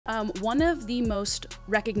One of the most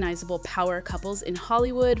recognizable power couples in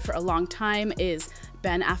Hollywood for a long time is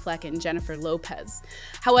Ben Affleck and Jennifer Lopez.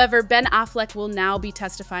 However, Ben Affleck will now be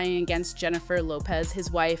testifying against Jennifer Lopez,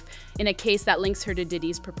 his wife, in a case that links her to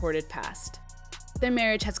Diddy's purported past. Their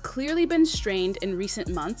marriage has clearly been strained in recent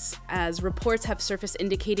months, as reports have surfaced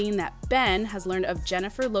indicating that Ben has learned of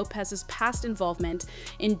Jennifer Lopez's past involvement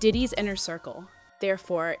in Diddy's inner circle.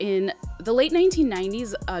 Therefore, in the late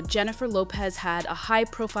 1990s, Jennifer Lopez had a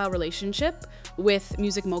high-profile relationship with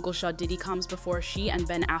music mogul Diddy before she and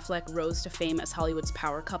Ben Affleck rose to fame as Hollywood's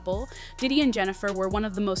power couple. Diddy and Jennifer were one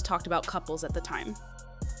of the most talked about couples at the time.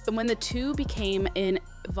 And when the two became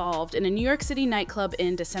involved in a New York City nightclub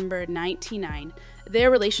in December 1999, their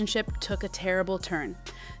relationship took a terrible turn.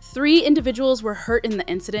 3 individuals were hurt in the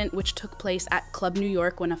incident, which took place at Club New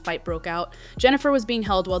York when a fight broke out. Jennifer was being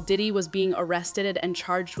held while Diddy was being arrested and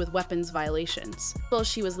charged with weapons violations. Well,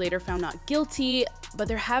 she was later found not guilty, but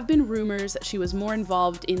there have been rumors that she was more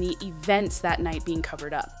involved in the events that night being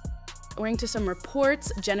covered up. According to some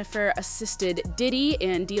reports, Jennifer assisted Diddy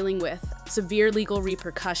in dealing with severe legal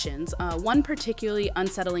repercussions. One particularly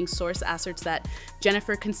unsettling source asserts that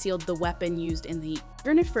Jennifer concealed the weapon used in the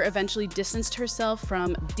Jennifer eventually distanced herself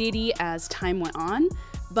from Diddy as time went on,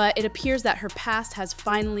 but it appears that her past has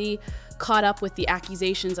finally caught up with the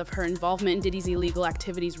accusations of her involvement in Diddy's illegal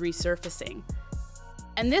activities resurfacing.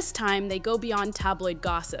 And this time, they go beyond tabloid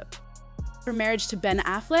gossip. Her marriage to Ben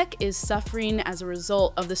Affleck is suffering as a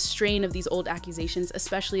result of the strain of these old accusations,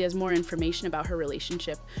 especially as more information about her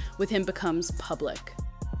relationship with him becomes public.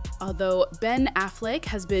 Although Ben Affleck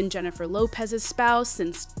has been Jennifer Lopez's spouse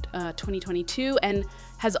since 2022 and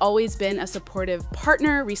has always been a supportive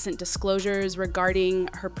partner, recent disclosures regarding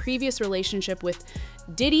her previous relationship with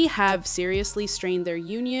Diddy have seriously strained their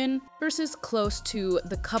union. Sources close to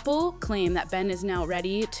the couple claim that Ben is now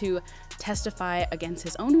ready to testify against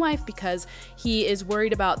his own wife because he is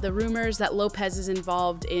worried about the rumors that Lopez is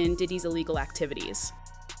involved in Diddy's illegal activities.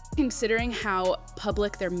 Considering how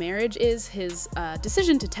public their marriage is, his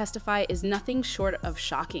decision to testify is nothing short of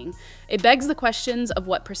shocking. It begs the questions of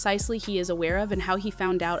what precisely he is aware of and how he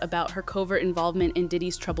found out about her covert involvement in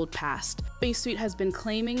Diddy's troubled past. Space Suite has been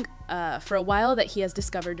claiming for a while that he has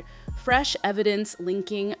discovered fresh evidence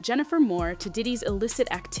linking Jennifer Moore to Diddy's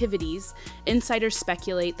illicit activities. Insiders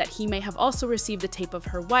speculate that he may have also received the tape of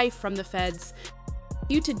her wife from the feds.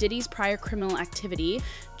 Due to Diddy's prior criminal activity,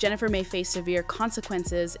 Jennifer may face severe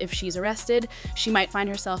consequences if she's arrested. She might find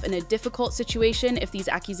herself in a difficult situation if these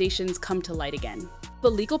accusations come to light again.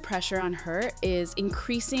 The legal pressure on her is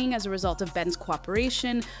increasing as a result of Ben's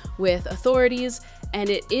cooperation with authorities, and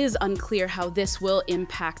it is unclear how this will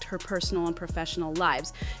impact her personal and professional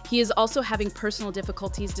lives. He is also having personal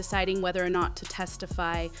difficulties deciding whether or not to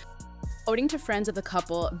testify. According to friends of the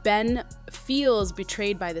couple, Ben feels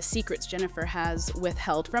betrayed by the secrets Jennifer has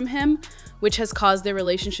withheld from him, which has caused their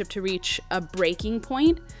relationship to reach a breaking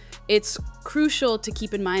point. It's crucial to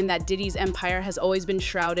keep in mind that Diddy's empire has always been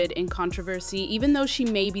shrouded in controversy, even though she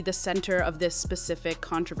may be the center of this specific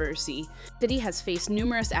controversy. Diddy has faced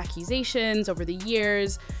numerous accusations over the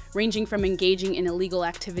years, ranging from engaging in illegal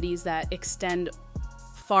activities that extend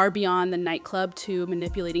far beyond the nightclub to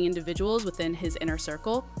manipulating individuals within his inner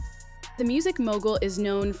circle. The music mogul is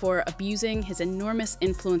known for abusing his enormous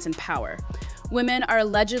influence and power. Women are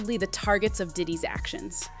allegedly the targets of Diddy's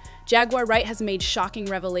actions. Jaguar Wright has made shocking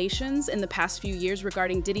revelations in the past few years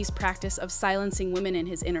regarding Diddy's practice of silencing women in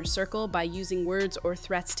his inner circle by using words or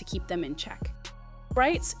threats to keep them in check.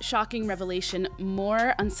 Wright's shocking revelation,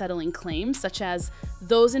 more unsettling claims, such as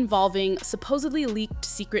those involving supposedly leaked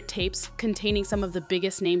secret tapes containing some of the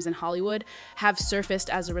biggest names in Hollywood, have surfaced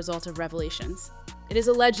as a result of revelations. It is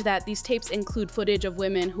alleged that these tapes include footage of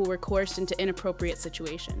women who were coerced into inappropriate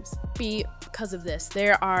situations. Because of this,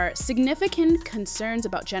 there are significant concerns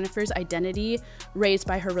about Jennifer's identity raised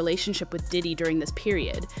by her relationship with Diddy during this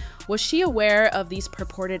period. Was she aware of these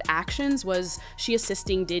purported actions? Was she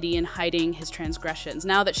assisting Diddy in hiding his transgressions?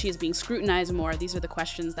 Now that she is being scrutinized more, these are the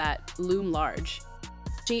questions that loom large.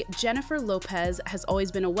 Jennifer Lopez has always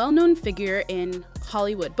been a well-known figure in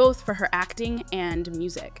Hollywood, both for her acting and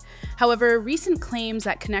music. However, recent claims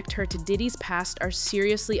that connect her to Diddy's past are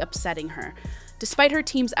seriously upsetting her. Despite her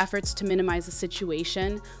team's efforts to minimize the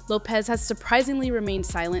situation, Lopez has surprisingly remained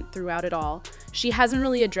silent throughout it all. She hasn't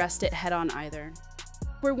really addressed it head-on either.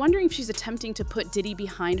 We're wondering if she's attempting to put Diddy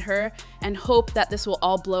behind her and hope that this will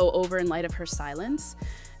all blow over in light of her silence.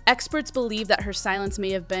 Experts believe that her silence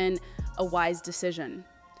may have been a wise decision.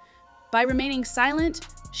 By remaining silent,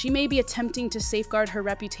 she may be attempting to safeguard her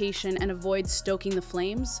reputation and avoid stoking the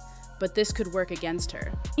flames, but this could work against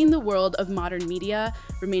her. In the world of modern media,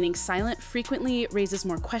 remaining silent frequently raises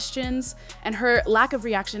more questions, and her lack of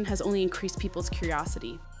reaction has only increased people's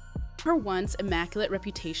curiosity. Her once immaculate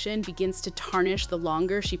reputation begins to tarnish the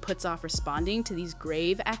longer she puts off responding to these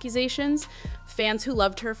grave accusations. Fans who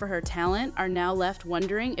loved her for her talent are now left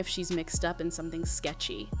wondering if she's mixed up in something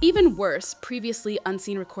sketchy. Even worse, previously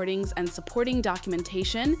unseen recordings and supporting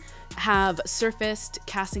documentation have surfaced,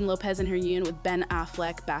 casting Lopez and her union with Ben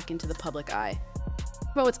Affleck back into the public eye.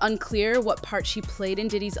 Although it's unclear what part she played in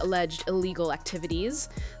Diddy's alleged illegal activities,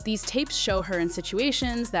 these tapes show her in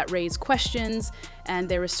situations that raise questions, and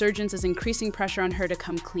their resurgence is increasing pressure on her to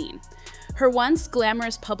come clean. Her once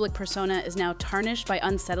glamorous public persona is now tarnished by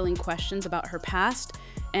unsettling questions about her past,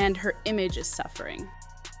 and her image is suffering.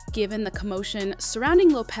 Given the commotion surrounding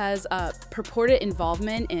Lopez's purported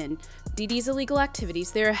involvement in Diddy's illegal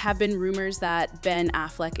activities, there have been rumors that Ben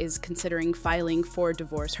Affleck is considering filing for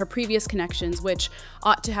divorce. Her previous connections, which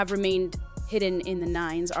ought to have remained hidden in the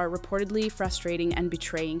nines, are reportedly frustrating and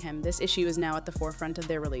betraying him. This issue is now at the forefront of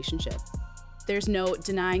their relationship. There's no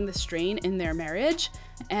denying the strain in their marriage,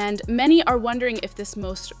 and many are wondering if this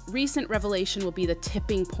most recent revelation will be the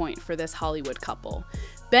tipping point for this Hollywood couple.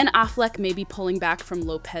 Ben Affleck may be pulling back from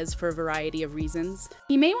Lopez for a variety of reasons.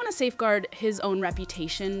 He may want to safeguard his own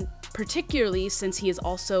reputation, particularly since he is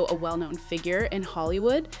also a well-known figure in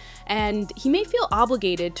Hollywood, and he may feel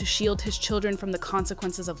obligated to shield his children from the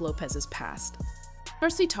consequences of Lopez's past.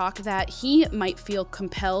 Firstly, talk that he might feel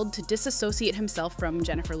compelled to disassociate himself from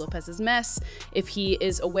Jennifer Lopez's mess if he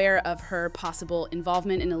is aware of her possible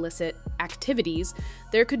involvement in illicit activities.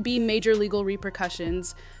 There could be major legal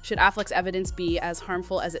repercussions. Should Affleck's evidence be as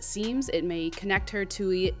harmful as it seems, it may connect her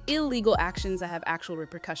to illegal actions that have actual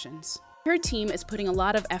repercussions. Her team is putting a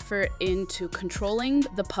lot of effort into controlling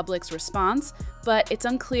the public's response, but it's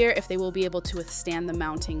unclear if they will be able to withstand the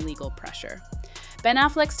mounting legal pressure. Ben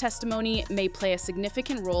Affleck's testimony may play a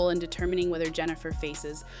significant role in determining whether Jennifer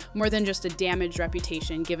faces more than just a damaged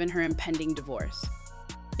reputation given her impending divorce.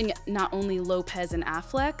 And not only Lopez and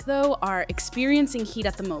Affleck, though, are experiencing heat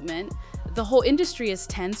at the moment. The whole industry is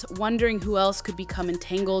tense, wondering who else could become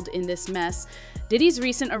entangled in this mess. Diddy's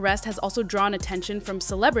recent arrest has also drawn attention from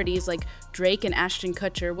celebrities like Drake and Ashton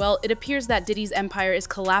Kutcher. Well, it appears that Diddy's empire is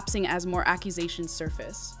collapsing as more accusations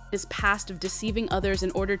surface. His past of deceiving others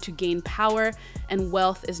in order to gain power and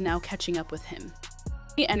wealth is now catching up with him.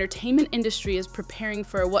 The entertainment industry is preparing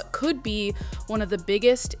for what could be one of the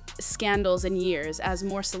biggest scandals in years as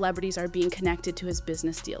more celebrities are being connected to his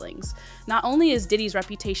business dealings. Not only is Diddy's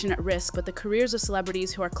reputation at risk, but the careers of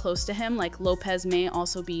celebrities who are close to him, like Lopez, may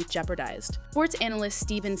also be jeopardized. Sports analyst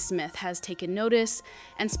Stephen Smith has taken notice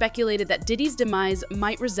and speculated that Diddy's demise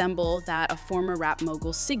might resemble that of former rap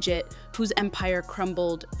mogul Sigit, whose empire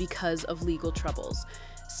crumbled because of legal troubles.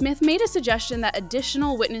 Smith made a suggestion that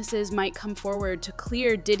additional witnesses might come forward to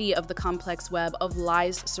clear Diddy of the complex web of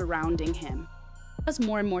lies surrounding him. As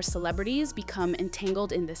more and more celebrities become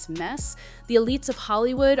entangled in this mess, the elites of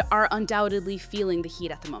Hollywood are undoubtedly feeling the heat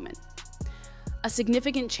at the moment. A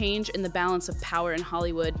significant change in the balance of power in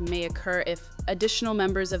Hollywood may occur if additional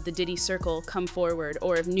members of the Diddy circle come forward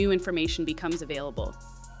or if new information becomes available.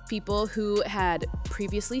 People who had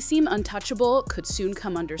previously seemed untouchable could soon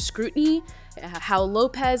come under scrutiny. How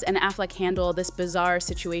Lopez and Affleck handle this bizarre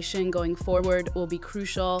situation going forward will be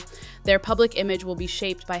crucial. Their public image will be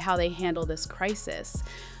shaped by how they handle this crisis.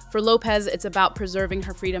 For Lopez, it's about preserving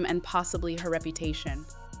her freedom and possibly her reputation.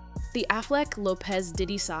 The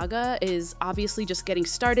Affleck-Lopez-Diddy saga is obviously just getting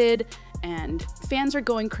started, and fans are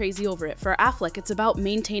going crazy over it. For Affleck, it's about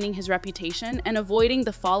maintaining his reputation and avoiding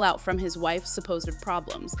the fallout from his wife's supposed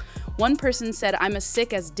problems. One person said, "I'm as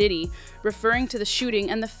sick as Diddy," referring to the shooting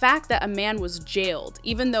and the fact that a man was jailed,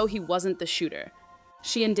 even though he wasn't the shooter.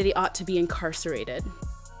 She and Diddy ought to be incarcerated.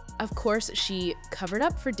 Of course, she covered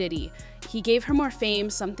up for Diddy. He gave her more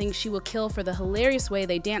fame, something she will kill for the hilarious way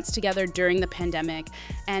they danced together during the pandemic,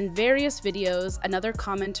 and various videos. Another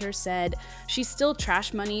commenter said, "She's still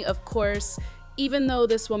trash money, of course," even though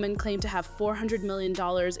this woman claimed to have $400 million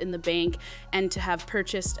in the bank and to have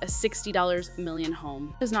purchased a $60 million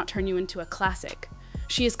home. Does not turn you into a classic.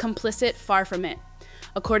 She is complicit, far from it.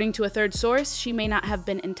 According to a third source, she may not have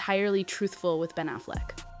been entirely truthful with Ben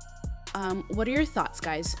Affleck. What are your thoughts,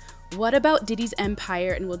 guys? What about Diddy's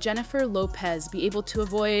empire, and will Jennifer Lopez be able to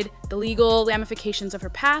avoid the legal ramifications of her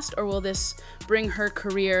past, or will this bring her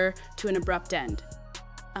career to an abrupt end?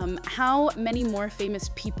 How many more famous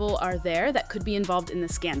people are there that could be involved in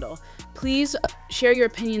this scandal? Please share your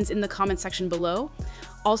opinions in the comment section below.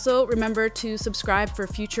 Also, remember to subscribe for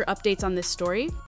future updates on this story.